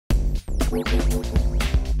So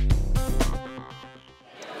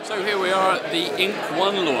here we are at the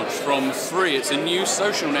INQ1 launch from 3. It's a new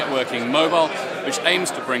social networking mobile which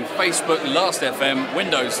aims to bring Facebook, Last.fm,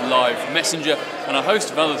 Windows Live, Messenger and a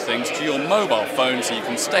host of other things to your mobile phone so you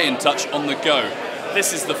can stay in touch on the go.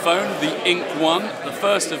 This is the phone, the INQ1, the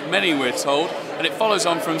first of many we're told, and it follows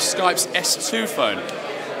on from Skype's S2 phone.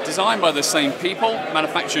 Designed by the same people,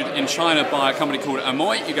 manufactured in China by a company called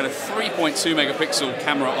Amoy. You get a 3.2 megapixel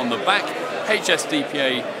camera on the back,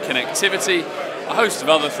 HSDPA connectivity, a host of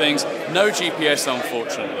other things, no GPS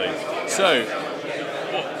unfortunately. So,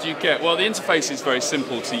 what do you get? Well, the interface is very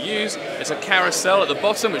simple to use. It's a carousel at the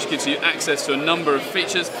bottom which gives you access to a number of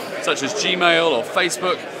features such as Gmail or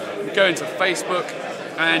Facebook. You go into Facebook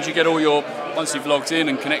and you get all your, once you've logged in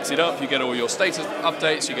and connected up, you get all your status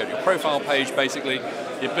updates, you get your profile page basically,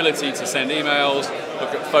 the ability to send emails,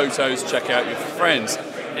 look at photos, check out your friends.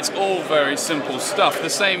 It's all very simple stuff. The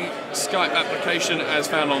same Skype application as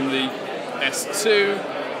found on the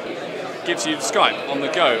S2 gives you Skype on the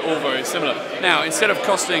go, all very similar. Now, instead of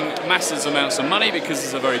costing massive amounts of money, because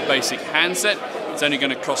it's a very basic handset, it's only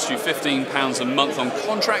going to cost you £15 a month on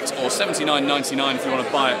contract or $79.99 if you want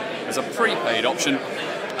to buy it as a prepaid option.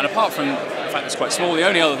 And apart from the fact it's quite small, the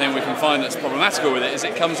only other thing we can find that's problematical with it is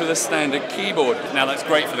it comes with a standard keyboard. Now that's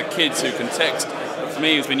great for the kids who can text, but for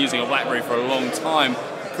me who's been using a BlackBerry for a long time,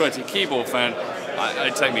 a QWERTY keyboard fan,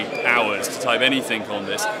 it'd take me hours to type anything on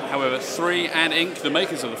this. However, 3 and INQ, the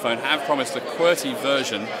makers of the phone, have promised a QWERTY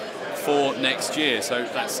version for next year, so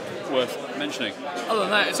that's worth mentioning. Other than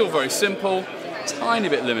that, it's all very simple, tiny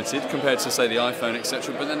bit limited compared to, say, the iPhone,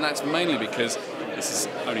 etc., but then that's mainly because this is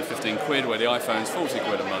only 15 quid, where the iPhone's 40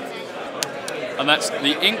 quid a month. And that's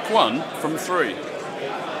the INQ1 from 3.